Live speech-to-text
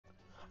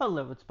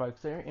Hello, it's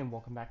Sparks here, and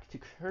welcome back to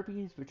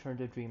Kirby's Return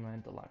to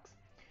Dreamland Deluxe.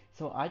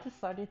 So I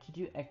decided to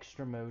do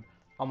extra mode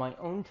on my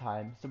own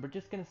time, so we're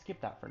just gonna skip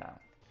that for now.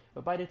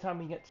 But by the time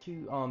we get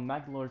to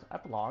Magdalore's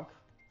epilogue,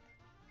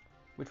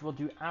 which we'll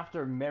do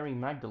after Merry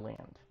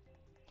Magdaland,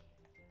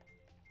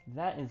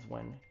 that is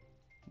when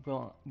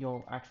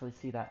you'll actually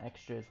see that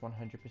extra is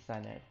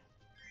 100%ed.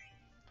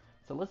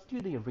 So let's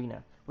do the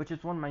arena, which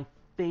is one of my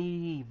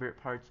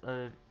favorite parts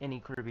of any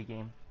Kirby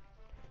game.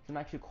 So I'm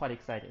actually quite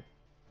excited.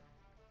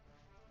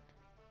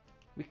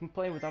 We can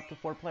play with up to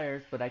 4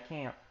 players, but I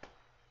can't.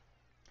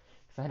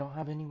 Because I don't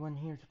have anyone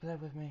here to play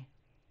with me.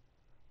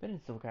 But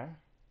it's okay.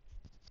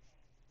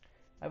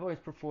 I've always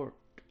preferred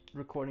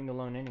recording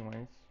alone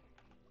anyways.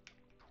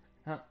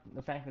 Huh,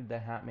 the fact that the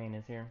Hat Man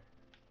is here.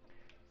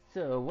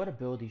 So, what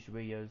ability should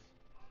we use?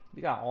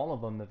 We got all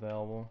of them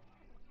available.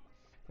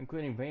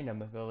 Including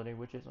random ability,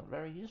 which isn't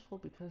very useful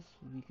because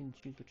we can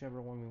choose whichever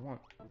one we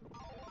want.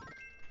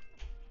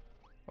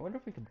 I wonder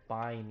if we could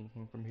buy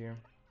anything from here.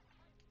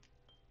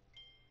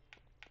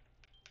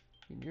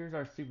 Here's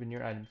our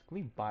souvenir items. Can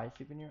we buy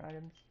souvenir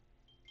items?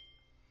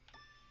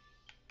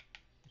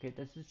 Okay,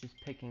 this is just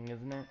picking,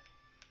 isn't it?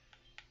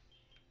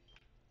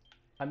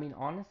 I mean,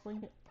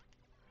 honestly,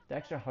 the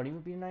extra honey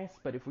would be nice,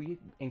 but if we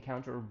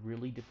encounter a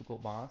really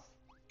difficult boss,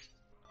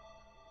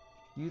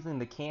 using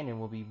the cannon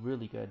will be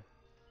really good.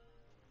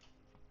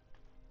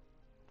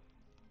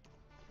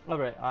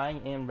 Alright, I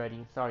am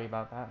ready. Sorry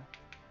about that.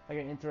 I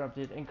got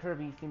interrupted, and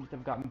Kirby seems to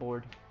have gotten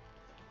bored.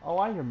 Oh,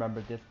 I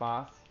remember this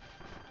boss.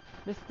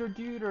 Mr.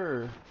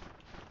 Duder!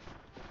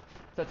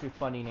 Such a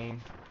funny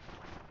name.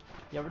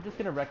 Yeah, we're just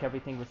gonna wreck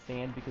everything with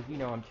sand because you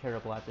know I'm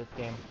terrible at this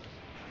game.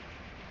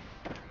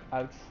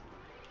 Ouch.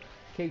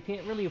 Okay,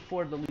 can't really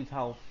afford to lose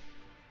health.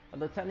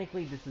 Although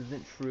technically this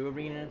isn't true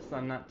arena, so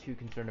I'm not too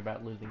concerned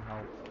about losing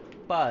health.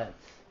 But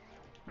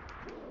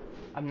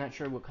I'm not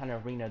sure what kind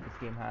of arena this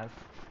game has.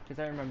 Because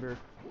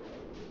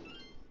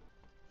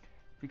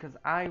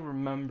I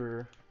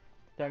remember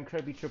that in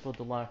Kirby Triple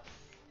Deluxe,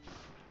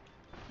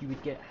 you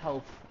would get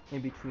health in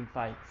between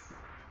fights.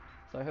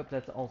 So I hope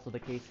that's also the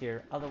case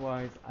here.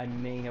 Otherwise, I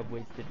may have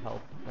wasted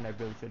health when I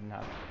really shouldn't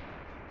have.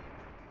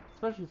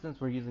 Especially since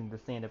we're using the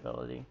sand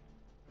ability.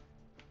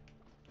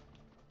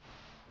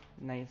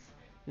 Nice.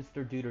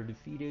 Mr. Duder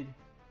defeated.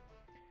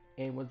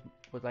 And was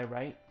I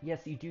right?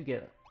 Yes, you do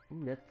get...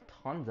 Ooh, that's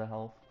tons of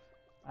health.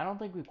 I don't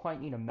think we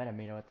quite need a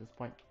Metamato at this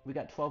point. We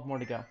got 12 more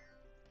to go.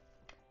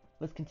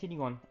 Let's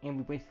continue on, and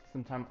we wasted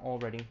some time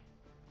already.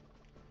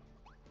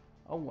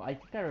 Oh, I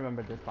think I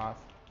remember this boss.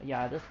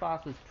 Yeah, this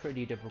boss was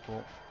pretty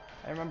difficult.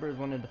 I remember it was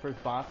one of the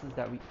first bosses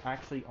that we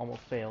actually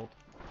almost failed.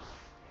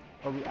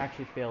 Or we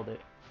actually failed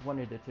it. One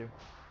of the two.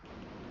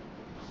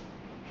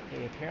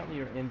 Okay, apparently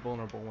you're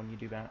invulnerable when you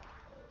do that.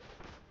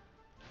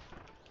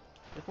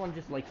 This one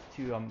just likes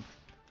to,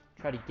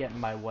 try to get in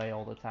my way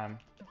all the time.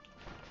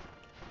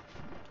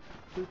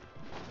 Boop.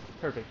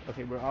 Perfect.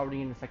 Okay, we're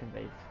already in the second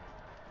phase.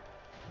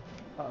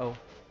 Uh-oh.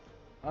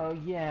 Oh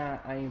yeah,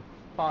 I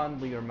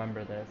fondly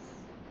remember this.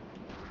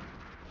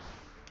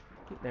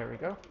 There we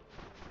go.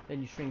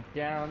 Then you shrink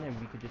down and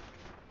we could just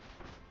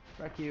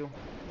wreck you.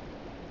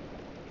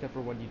 Except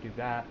for when you do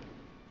that.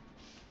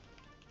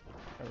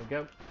 There we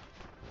go.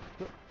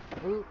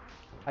 Ooh.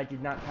 I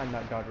did not time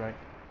that dodge right.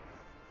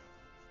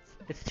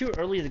 It's too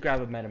early to grab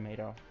a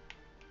Metamato.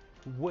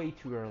 Way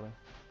too early.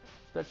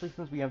 Especially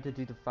since we have to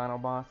do the final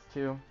boss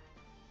too.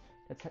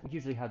 That's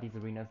usually how these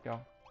arenas go.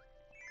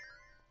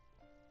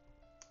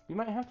 We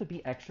might have to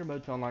be extra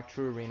mode to unlock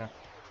True Arena.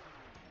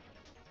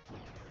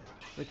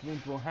 Which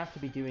means we'll have to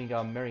be doing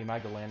Merry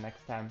Magdalene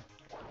next time.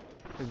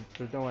 Because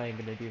there's no way I'm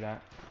gonna do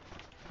that.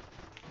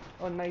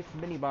 Oh, nice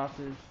mini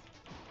bosses.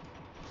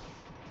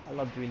 I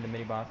love doing the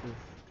mini bosses.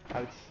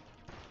 Ouch.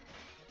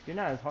 You're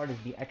not as hard as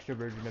the extra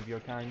version of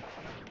your kind.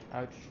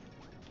 Ouch.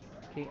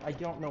 Okay, I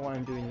don't know why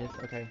I'm doing this.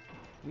 Okay.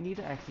 We need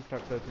to actually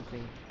start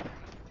focusing.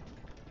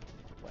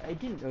 Well, I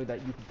didn't know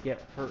that you could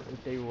get hurt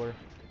if they were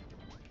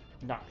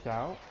knocked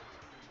out.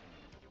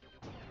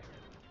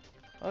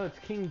 Oh, it's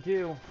King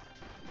Dew.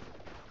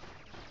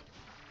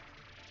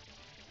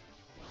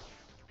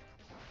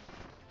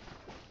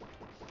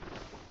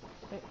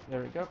 Okay,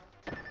 there we go.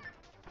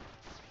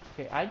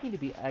 Okay, I need to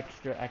be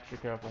extra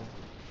careful.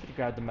 Should have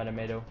grabbed the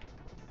Metamato.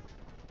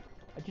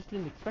 I just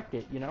didn't expect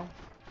it, you know?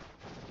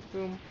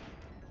 Boom.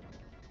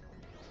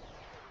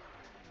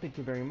 Thank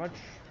you very much.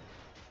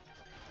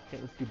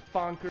 Okay, let's do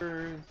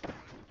bonkers.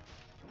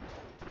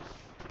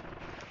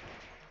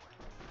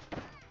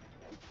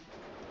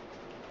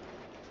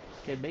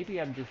 Okay, maybe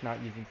I'm just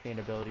not using stand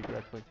ability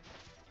correctly.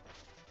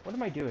 What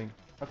am I doing?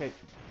 Okay.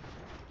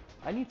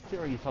 I need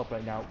serious help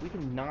right now. We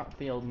cannot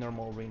fail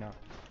normal arena.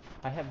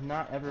 I have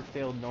not ever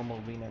failed normal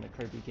arena in a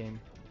Kirby game.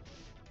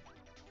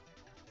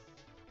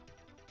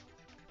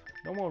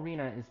 Normal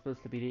arena is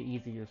supposed to be the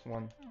easiest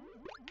one.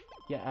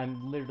 Yeah,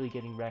 I'm literally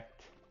getting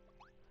wrecked.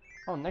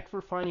 Oh, next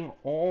we're finding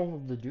all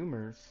of the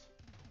Doomers.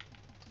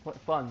 What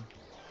fun.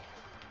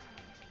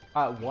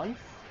 At once?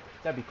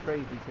 That'd be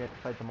crazy if you had to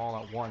fight them all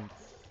at once.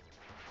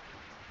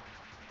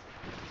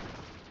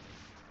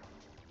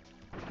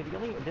 Okay, the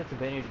only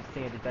disadvantage of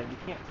sand is that you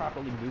can't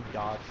properly move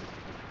dodge.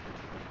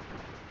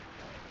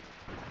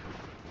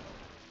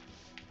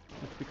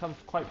 Which becomes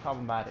quite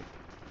problematic.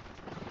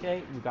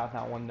 Okay, we got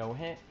that one, no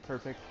hit.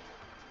 Perfect.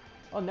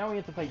 Oh, now we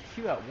have to fight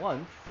two at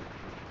once.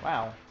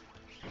 Wow.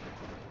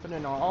 Put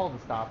in all the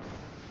stops.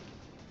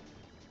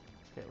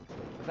 Okay, let's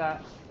wait for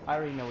that. I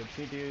already know what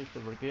to do,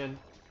 so we're good.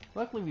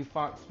 Luckily, we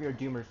fought Sphere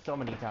Doomer so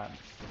many times.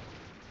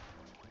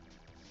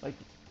 Like,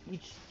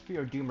 each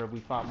Sphere Doomer we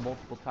fought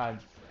multiple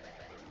times.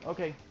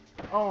 Okay.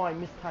 Oh, I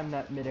mistimed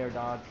that mid-air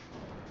dodge.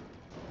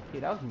 Okay,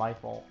 that was my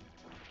fault.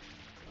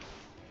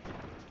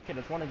 Okay,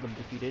 that's one of them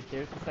defeated.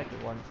 There's the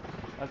second one.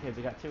 Okay,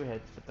 we got 2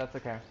 hits, but that's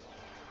okay.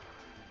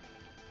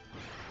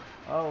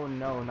 Oh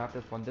no, not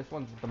this one. This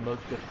one's the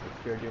most difficult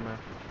Sphere Doomer.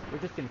 We're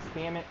just gonna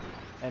spam it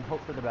and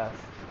hope for the best.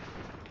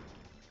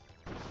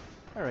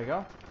 There we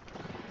go.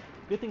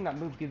 Good thing that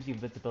move gives you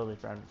invincibility,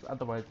 friends.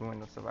 Otherwise, we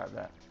wouldn't have survived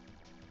that.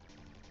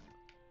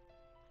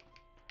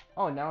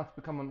 Oh, now it's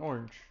become an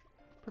orange.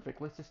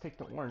 Perfect, let's just take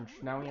the orange.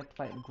 Now we have to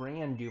fight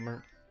Grand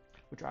Doomer,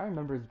 which I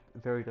remember is a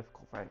very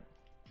difficult fight.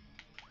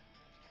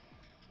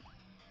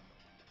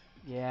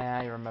 Yeah,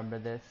 I remember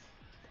this.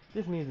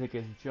 This music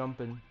is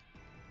jumping.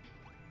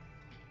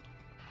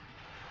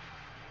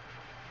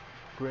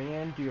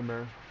 Grand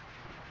Doomer.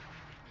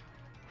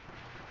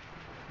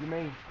 You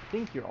may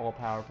think you're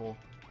all-powerful,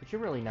 but you're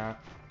really not.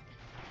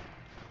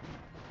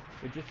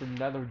 You're just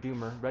another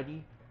Doomer,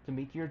 ready to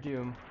meet your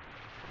doom.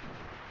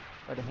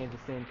 By the hands of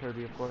Sand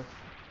Kirby, of course.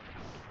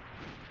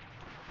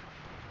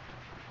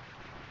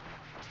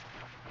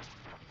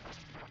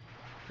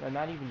 Yeah,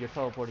 not even your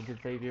teleporting can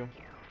save you.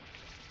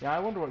 Yeah, I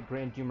wonder what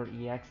Grand Doomer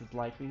EX is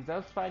like, because I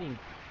was fighting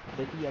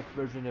the EX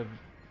version of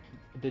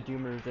the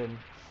Doomers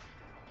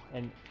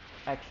in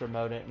extra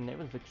mode, and it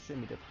was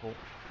extremely difficult.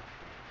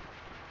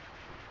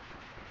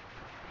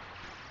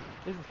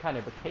 This is kind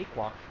of a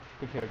cakewalk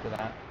compared to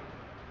that.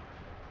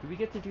 Do we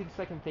get to do the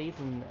second phase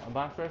in a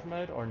boss rush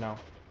mode, or no?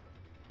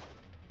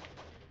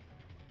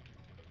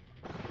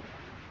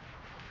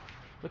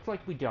 Looks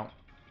like we don't.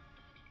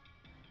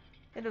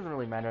 It doesn't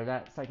really matter,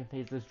 that second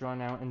phase is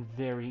drawn out and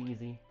very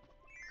easy.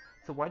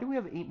 So why do we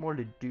have 8 more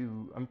to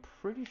do? I'm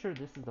pretty sure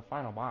this is the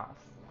final boss.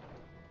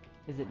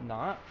 Is it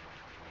not?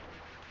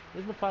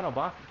 This is the final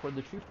boss before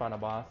the true final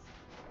boss.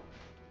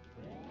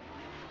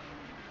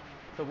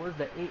 So where's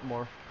the 8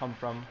 more come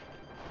from?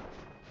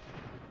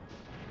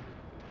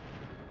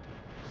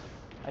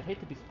 I'd hate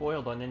to be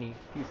spoiled on any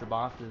future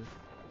bosses.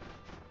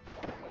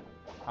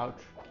 Ouch.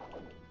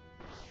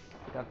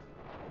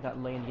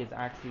 That Landy is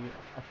actually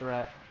a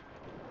threat.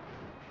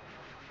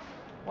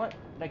 What?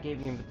 That gave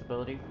me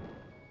invincibility?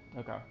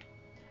 Okay.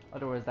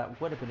 Otherwise that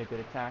would have been a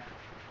good attack.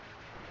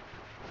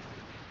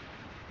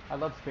 I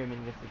love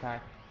spamming this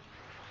attack.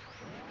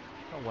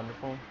 So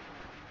wonderful.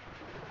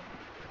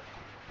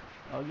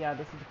 Oh yeah,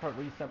 this is the part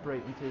where you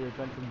separate into a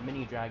bunch of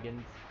mini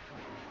dragons.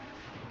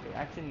 Okay,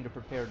 I actually need to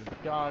prepare to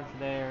dodge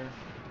there.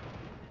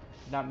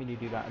 Did not mean to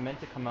do that. I meant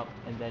to come up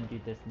and then do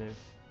this move.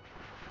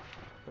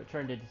 But it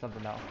turned into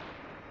something else.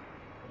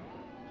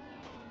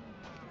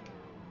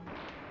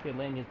 Okay,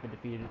 Landy's been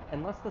defeated.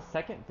 Unless the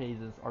second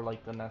phases are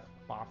like the next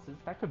bosses,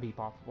 that could be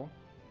possible.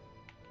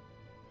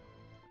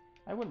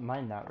 I wouldn't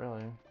mind that,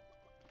 really.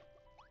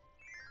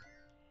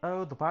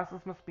 Oh, the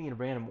bosses must be in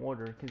random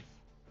order, because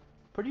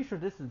pretty sure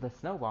this is the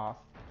snow boss.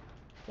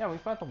 Yeah, we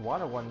fought the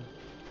water one.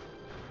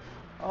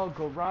 Oh,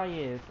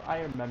 Goliath,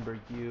 I remember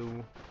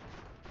you.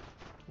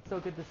 It's so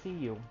good to see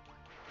you.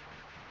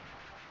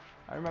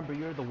 I remember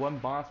you're the one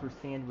boss where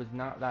sand was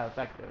not that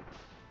effective.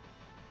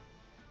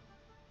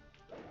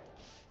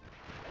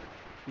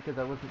 Because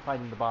I wasn't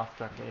fighting the boss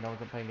directly and I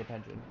wasn't paying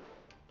attention.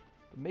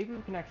 But maybe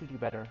we can actually do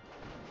better.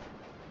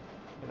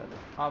 Okay,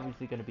 that's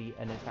obviously going to be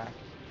an attack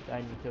that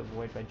I need to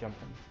avoid by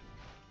jumping.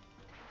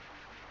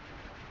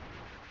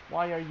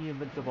 Why are you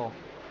invincible?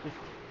 Just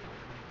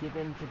give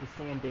in to the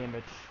sand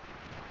damage.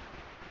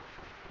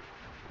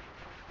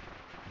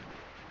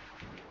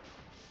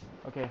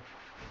 Okay.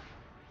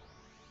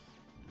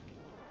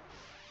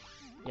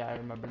 Yeah, I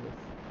remember this.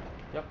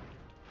 Yep.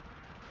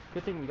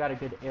 Good thing we got a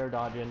good air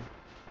dodge in.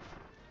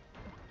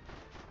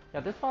 Yeah,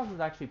 this boss is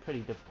actually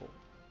pretty difficult,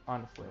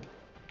 honestly.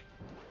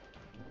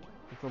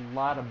 It's a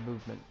lot of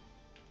movement.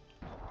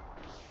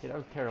 Okay, that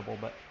was terrible,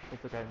 but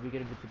it's okay. We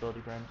get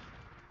invincibility for him.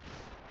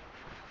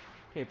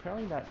 Okay,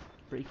 apparently that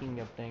breaking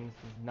of things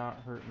does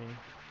not hurt me.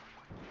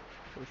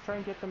 So let's try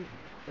and get them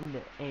in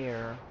the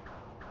air.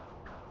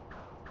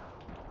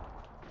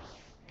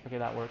 Okay,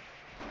 that worked.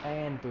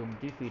 And boom,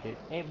 defeated.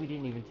 And we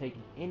didn't even take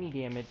any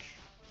damage.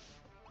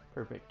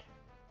 Perfect.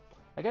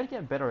 I gotta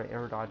get better at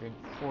air dodging,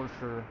 for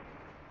sure.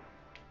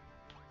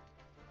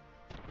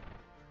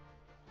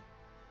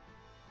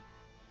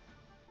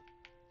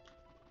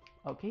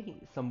 Okay,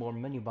 some more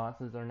mini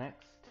bosses are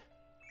next.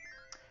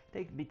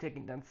 They can be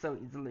taken down so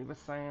easily with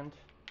sand.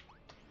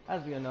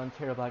 As we all know,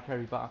 terrible at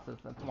carry bosses,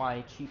 that's why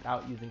I cheap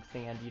out using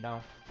sand, you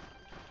know.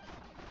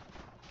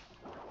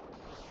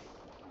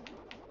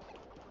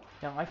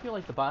 Now, I feel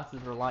like the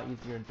bosses are a lot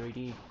easier in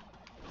 3D.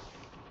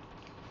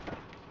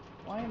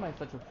 Why am I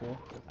such a fool?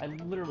 I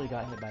literally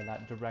got hit by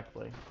that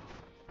directly.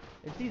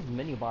 It's these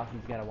mini bosses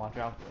you gotta watch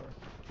out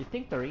for. You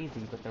think they're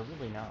easy, but they're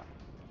really not.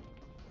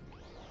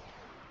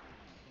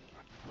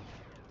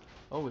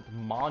 Oh, it's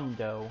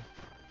Mondo.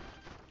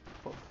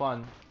 What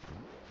fun.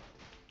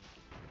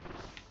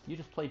 You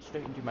just played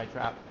straight into my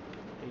trap.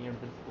 Okay, you're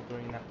invisible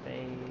during that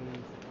phase.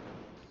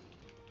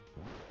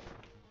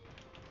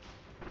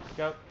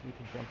 Go. You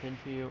can jump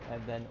into you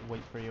and then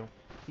wait for you.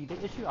 See,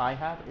 the issue I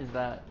have is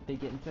that they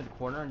get into the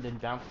corner and then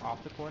bounce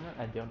off the corner.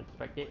 I don't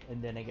expect it,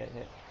 and then I get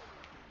hit.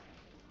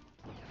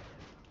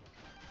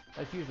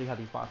 That's usually how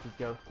these bosses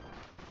go.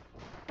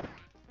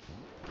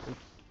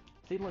 Oops.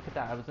 See, look at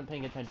that. I wasn't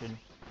paying attention.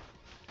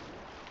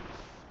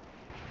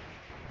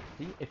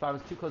 See, if I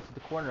was too close to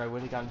the corner, I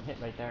would have gotten hit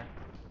right there.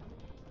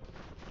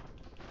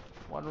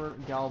 Water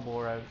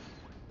Galboros.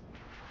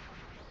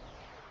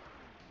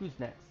 Who's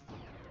next?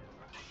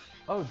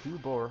 Oh,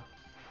 Dubor.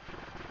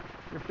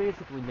 You're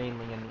basically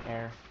mainly in the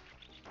air.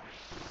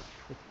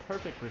 It's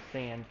perfect for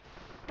sand.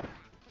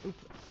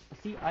 Oops.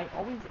 See, I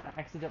always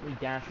accidentally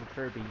dash with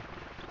Kirby.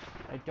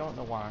 I don't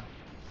know why.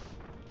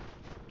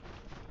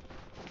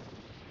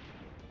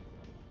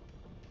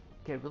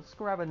 Okay, let's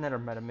grab another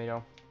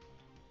Metamato.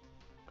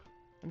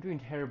 I'm doing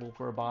terrible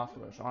for a boss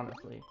rush,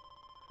 honestly.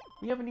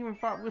 We haven't even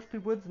fought Wispy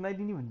Woods and I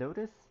didn't even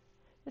notice?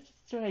 It's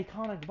just an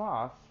iconic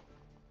boss.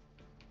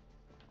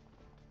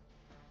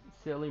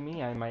 Silly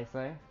me, I might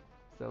say.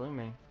 Silly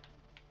me.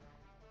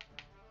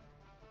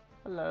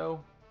 Hello.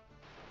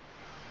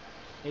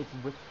 It's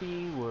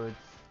Wispy Woods.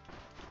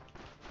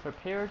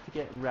 Prepare to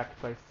get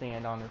wrecked by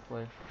sand,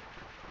 honestly.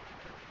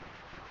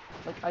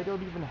 Like, I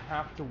don't even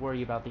have to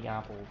worry about the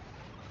apples.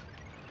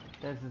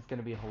 This is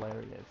gonna be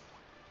hilarious.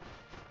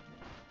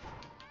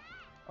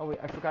 Oh wait,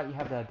 I forgot you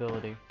have that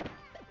ability.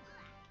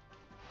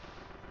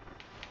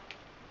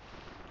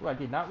 Ooh, I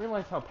did not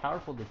realize how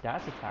powerful the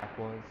dash attack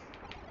was.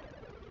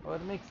 Oh,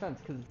 it makes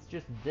sense, because it's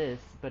just this,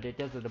 but it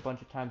does it a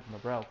bunch of times in a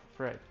row.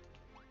 Frick.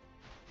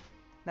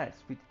 Nice,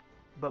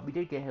 but we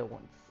did get hit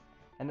once.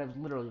 And that was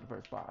literally the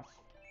first boss.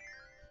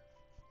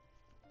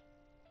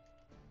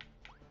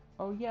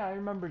 Oh yeah, I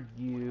remember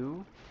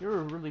you. You're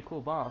a really cool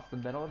boss, the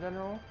Metal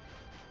General.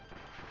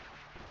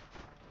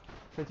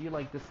 Because you,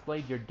 like,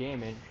 displayed your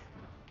damage.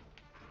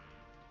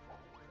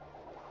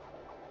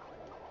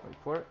 Wait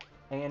for it.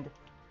 And...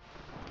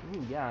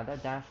 ooh, yeah,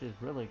 that dash is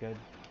really good.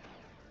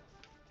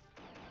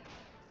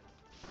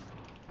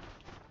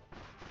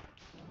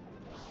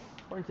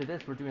 According to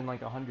this, we're doing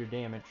like 100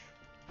 damage.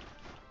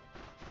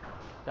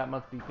 That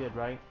must be good,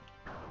 right?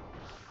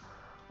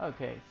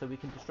 Okay, so we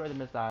can destroy the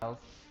missiles.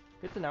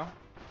 Good to know.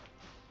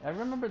 I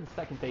remember the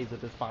second phase of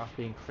this boss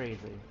being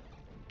crazy.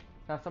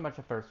 Not so much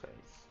the first phase.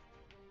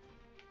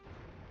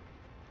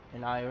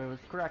 And I was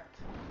correct.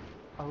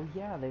 Oh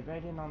yeah, they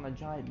ride in on the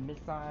giant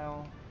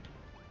missile.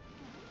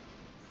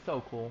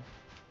 So cool.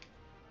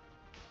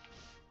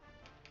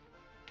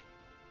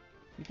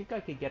 You think I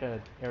could get an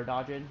air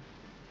dodge in?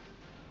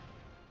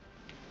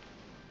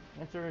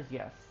 Answer is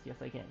yes. Yes,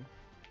 I can.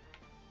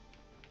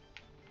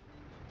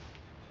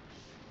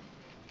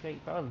 Okay,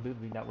 if I was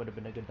moving, that would have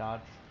been a good dodge.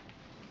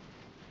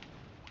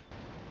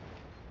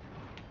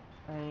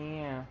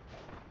 Yeah.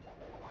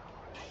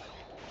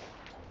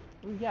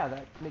 Ooh, yeah,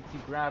 that makes you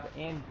grab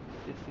and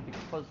it's gonna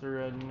get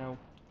closer, no.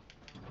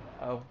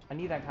 Oh, I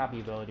need that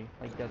copy ability,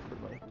 like,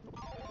 desperately.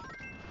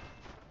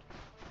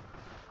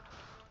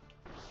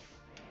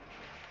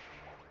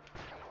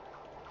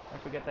 I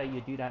forget that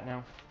you do that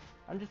now.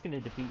 I'm just gonna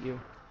defeat you.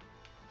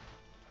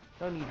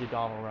 Don't need to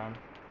dawdle around.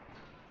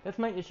 That's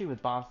my issue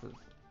with bosses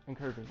and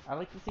Kirby. I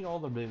like to see all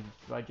the moves,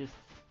 so I just,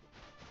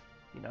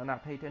 you know,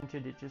 not pay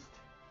attention to just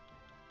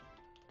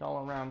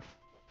dawdle around.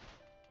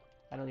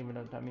 I don't even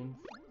know what that means.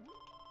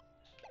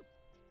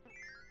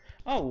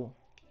 Oh!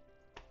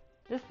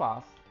 This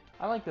boss.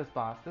 I like this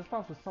boss. This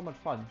boss was so much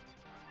fun.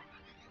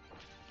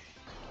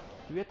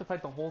 Do we have to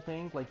fight the whole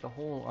thing? Like the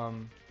whole,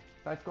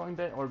 side-scrolling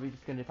bit? Or are we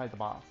just gonna fight the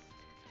boss?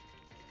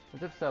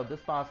 As if so, this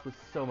boss was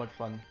so much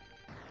fun.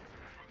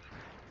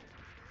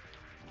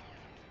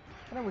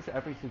 And I wish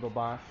every single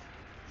boss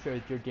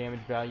shows your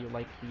damage value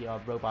like the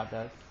robot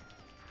does.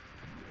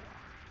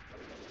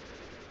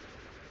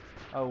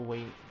 Oh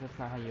wait, that's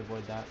not how you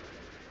avoid that.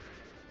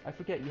 I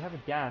forget, you have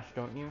a dash,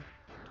 don't you?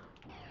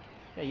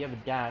 Yeah, you have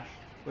a dash,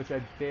 which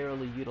I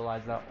barely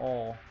utilized at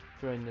all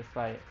during this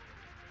fight.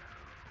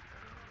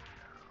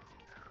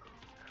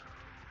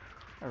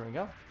 There we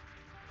go.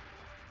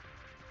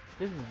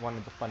 This is one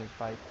of the funnest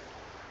fights.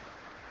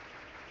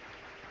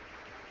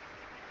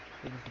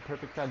 This is the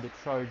perfect time to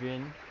charge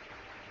in.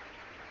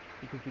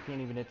 Because we can't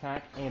even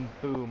attack, and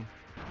boom.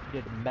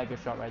 You get the mega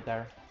shot right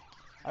there.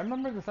 I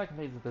remember the second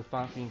phase of this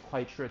boss being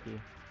quite tricky.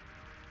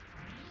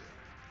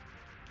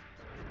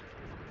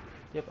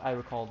 Yep, I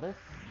recall this.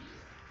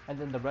 And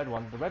then the red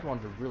ones. The red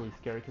ones are really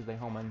scary because they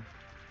home in.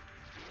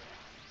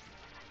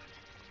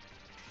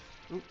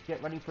 Oop,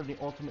 get ready for the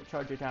ultimate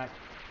charge attack.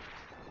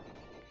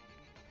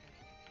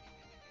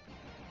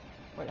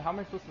 Wait, how am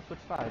I supposed to switch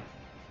sides?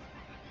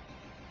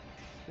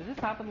 Did this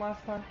happen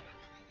last time?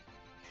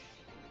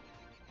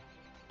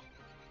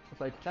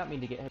 so I did not mean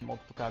to get hit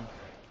multiple times.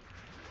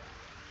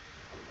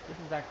 This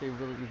is actually a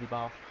really easy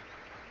boss.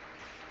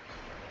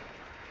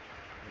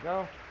 There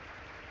we go.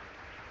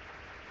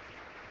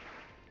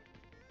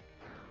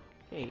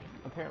 Okay,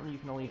 apparently you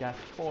can only dash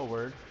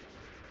forward.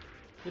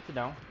 Good to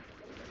know.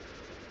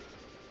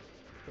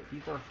 Okay,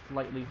 these are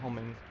slightly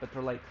homing, but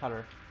they're light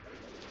cutter.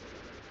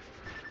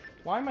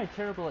 Why am I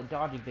terrible at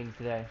dodging things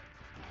today?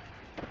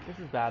 This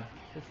is bad.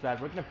 This is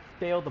bad. We're gonna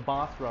fail the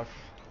boss rush.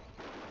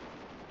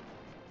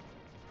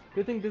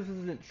 Good thing this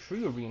isn't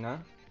True Arena.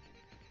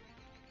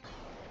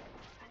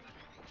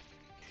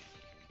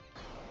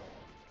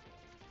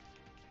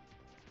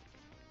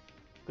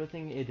 Good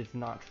thing it is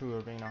not True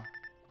Arena.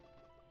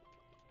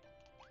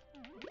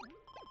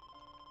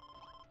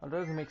 It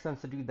doesn't make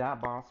sense to do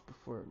that boss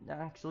before it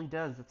actually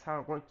does. That's how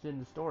it works in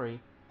the story.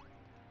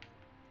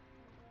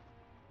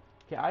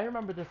 Okay, I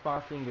remember this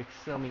boss being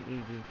extremely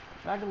easy.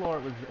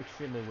 Magolor was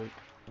extremely weak.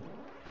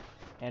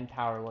 And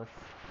powerless.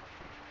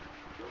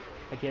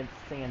 Against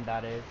sand,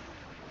 that is.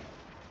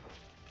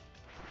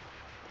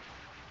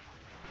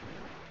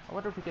 I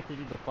wonder if we get to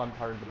do the fun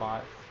part of the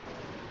boss.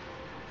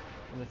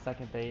 In the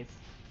second phase.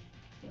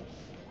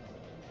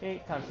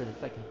 Okay, time for the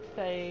second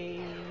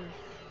phase.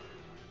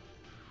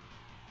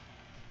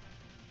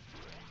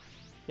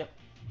 Yep.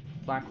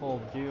 Black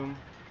hole of doom.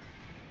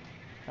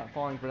 Not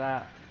falling for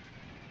that.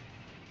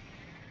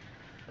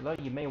 Although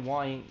you may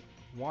want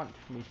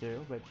me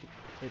to, but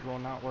it will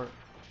not work.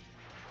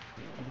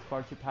 I'm just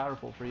far too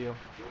powerful for you.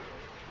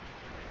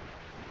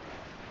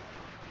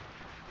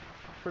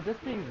 For this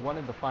being one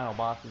of the final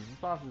bosses, this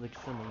boss is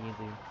extremely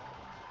easy.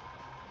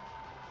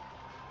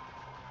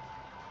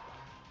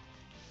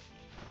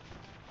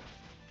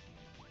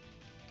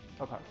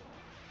 Okay.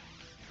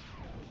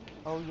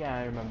 Oh yeah,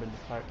 I remember this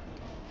part.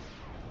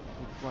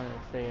 You just want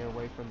to stay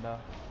away from the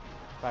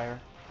fire.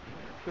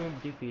 Boom,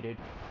 defeated.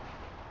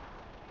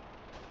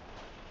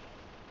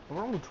 And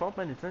we're only 12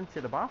 minutes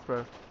into the boss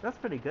rush. That's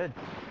pretty good.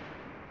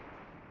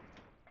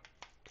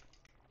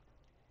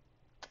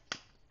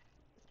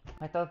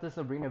 I thought this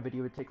arena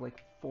video would take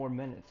like 4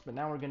 minutes, but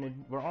now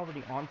we're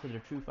already on to the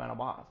true final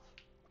boss.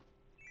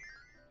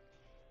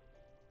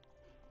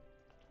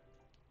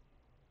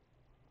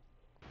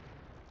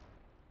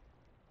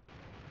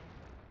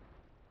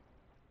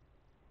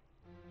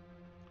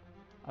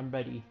 I'm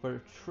ready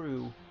for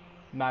true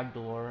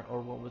Magdalor, or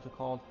what was it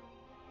called?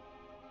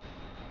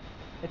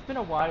 It's been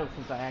a while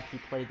since I actually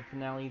played the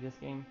finale of this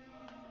game.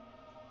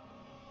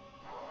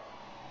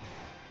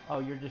 Oh,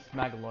 you're just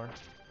Magolor.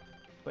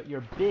 But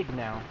you're big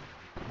now.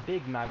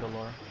 Big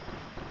Magolor.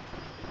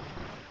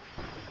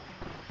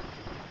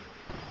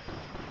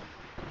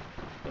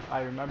 But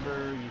I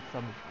remember you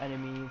some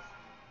enemies.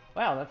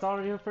 Wow, that's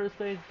already the first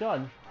phase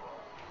done.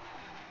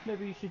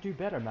 Maybe you should do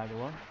better,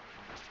 Magolor.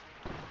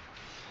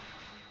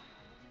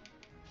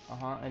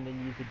 And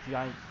then use the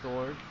giant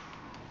sword.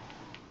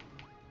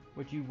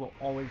 Which you will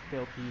always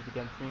fail to use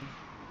against me.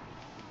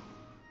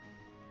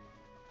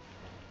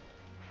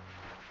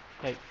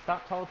 Okay,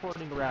 stop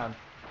teleporting around.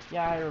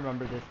 Yeah, I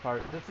remember this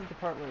part. This is the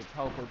part where it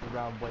teleports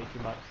around way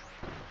too much.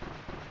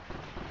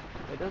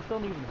 It does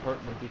don't even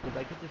hurt me because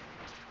I could just...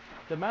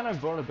 The amount of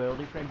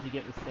vulnerability frames you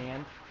get with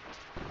sand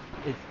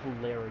is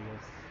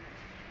hilarious.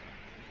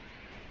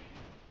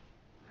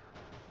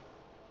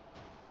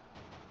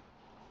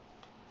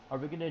 Are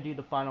we gonna do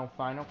the final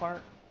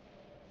part?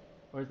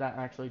 Or is that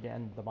actually the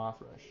end of the boss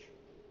rush?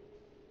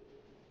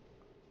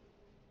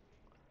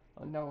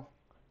 Oh no.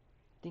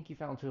 I think he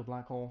fell into a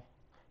black hole.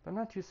 But I'm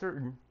not too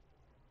certain.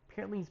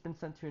 Apparently he's been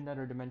sent to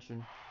another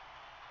dimension.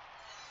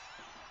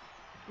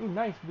 Ooh,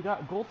 nice, we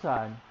got gold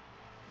time.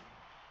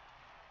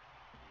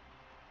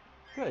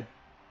 Good.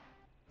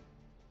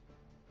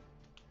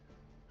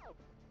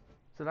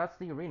 So that's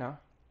the arena.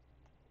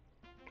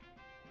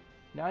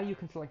 Now you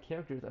can select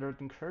characters other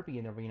than Kirby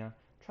in the arena.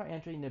 Try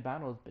entering the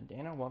battles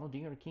Bandana, Waddle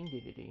Dee, or King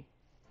Dedede.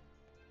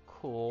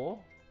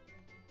 Cool.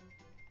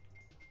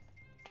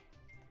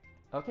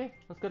 Okay,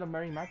 let's go to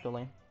Mary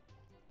Magdalene.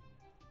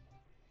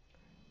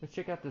 Let's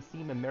check out the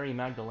scene of Mary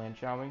Magdalene,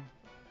 shall we?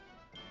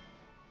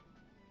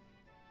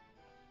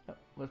 Oh,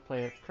 let's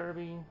play as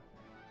Kirby.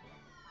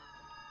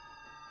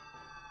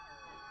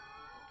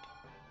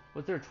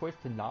 Was there a choice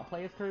to not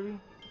play as Kirby?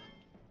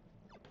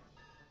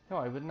 No,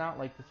 I would not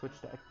like to switch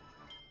to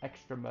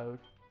extra mode.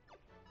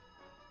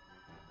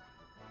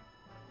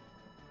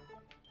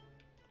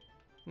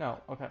 No,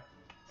 okay.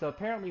 So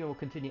apparently we'll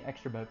continue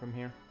extra mode from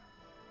here.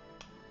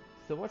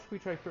 So what should we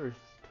try first?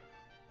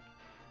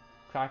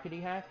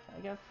 Crackety hack,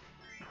 I guess?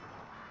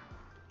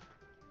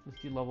 Let's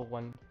do level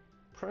 1.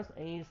 Press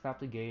A to stop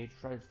the gauge.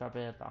 Try to stop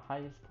it at the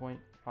highest point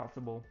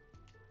possible.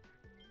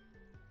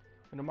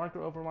 When the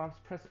marker overlaps,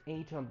 press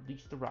A to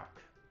unleash the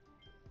rock.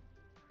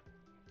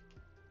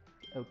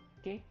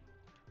 Okay.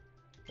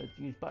 Let's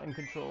use button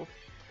controls.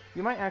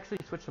 You might actually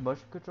switch to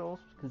motion controls,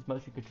 because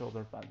motion controls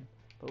are fun.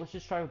 But let's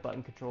just try with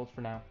button controls for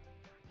now.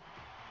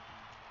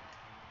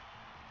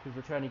 Because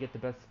we're trying to get the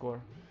best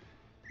score.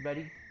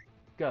 Ready?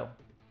 Go.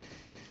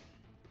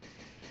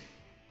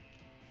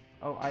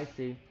 Oh, I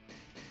see.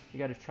 You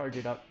gotta charge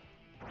it up.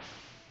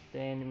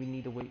 Then we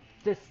need to wait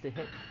for this to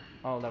hit.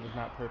 Oh, that was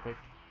not perfect.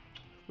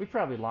 We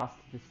probably lost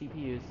the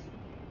CPUs.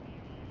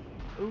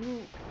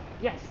 Ooh,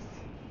 yes!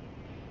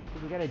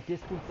 We got a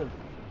distance of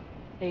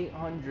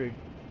 800.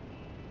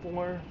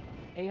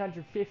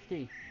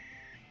 850.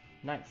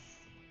 Nice.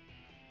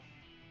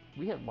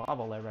 We hit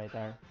lava right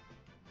there.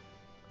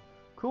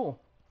 Cool.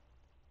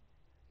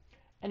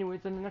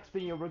 Anyways, in the next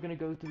video, we're gonna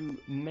go through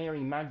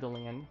Mary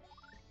Magdalene.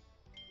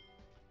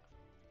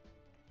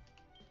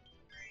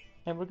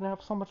 And we're gonna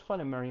have so much fun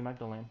in Mary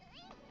Magdalene.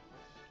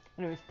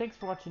 Anyways, thanks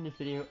for watching this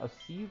video. I'll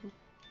see you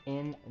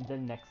in the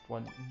next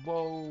one.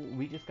 Whoa,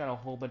 we just got a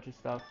whole bunch of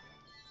stuff.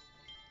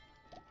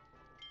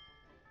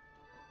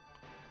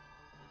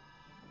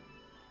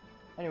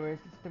 Anyways,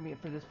 this is gonna be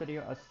it for this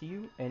video. I'll see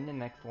you in the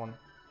next one.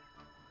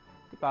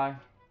 Goodbye.